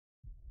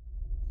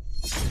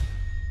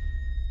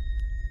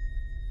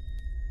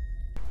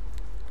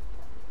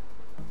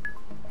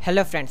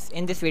Hello friends,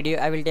 in this video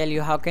I will tell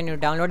you how can you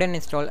download and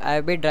install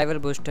IObit driver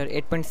booster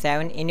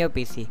 8.7 in your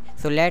PC.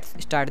 So let's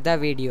start the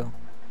video.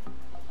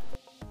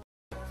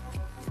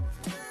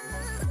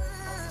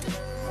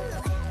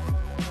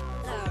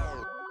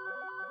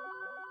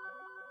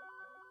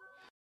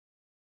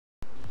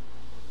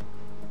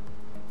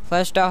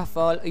 First of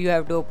all, you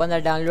have to open the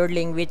download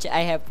link which I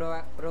have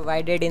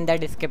provided in the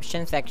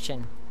description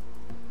section.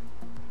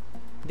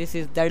 This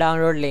is the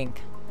download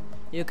link.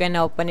 You can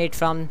open it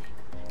from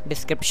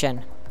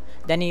description.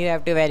 Then you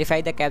have to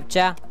verify the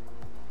captcha.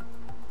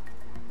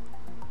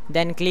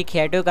 Then click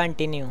here to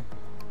continue.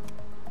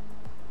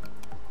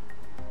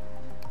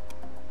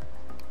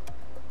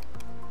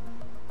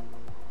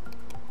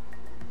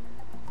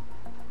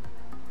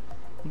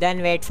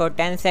 Then wait for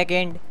 10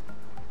 seconds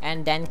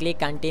and then click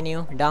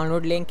continue.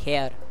 Download link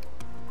here.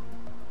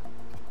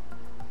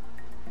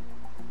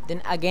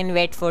 Then again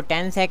wait for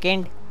 10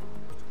 seconds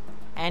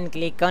and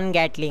click on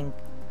get link.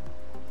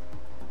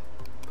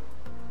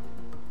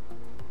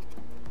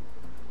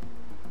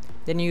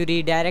 Then you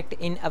redirect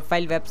in a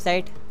file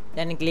website,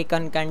 then click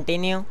on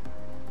continue.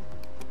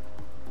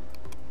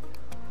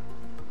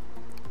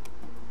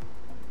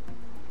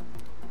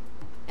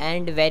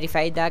 And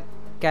verify the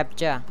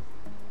captcha.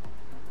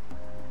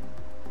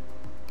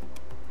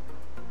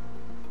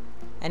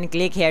 And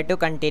click here to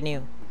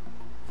continue.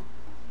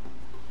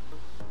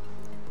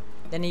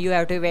 Then you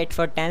have to wait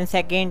for 10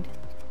 seconds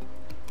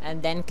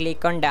and then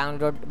click on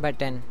download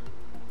button.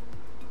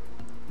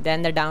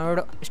 Then the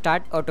download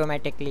start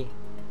automatically.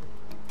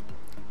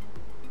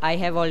 I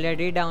have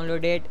already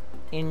downloaded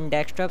in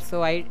desktop,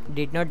 so I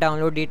did not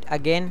download it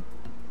again.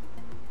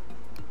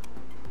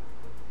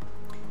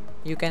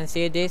 You can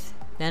see this.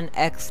 Then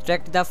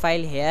extract the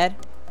file here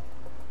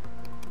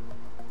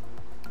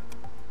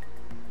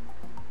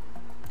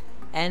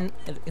and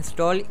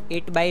install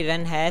it by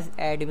run as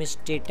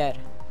administrator.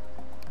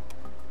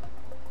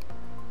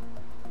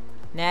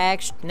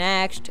 Next,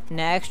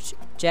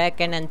 check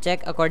and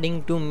uncheck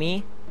according to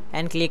me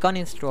and click on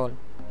install.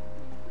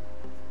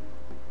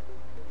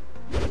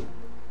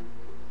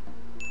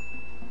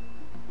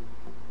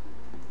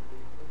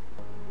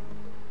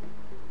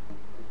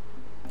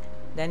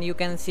 Then you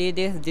can see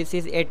this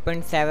is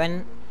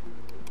 8.7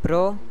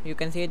 Pro. You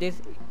can see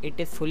this, it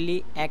is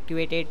fully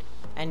activated,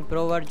 and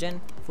Pro version,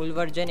 full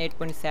version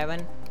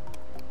 8.7.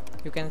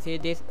 you can see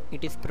this,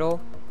 it is Pro.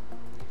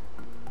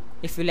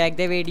 If you like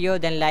the video,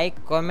 then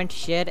like, comment,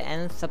 share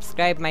and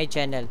subscribe my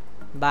channel.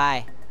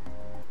 Bye.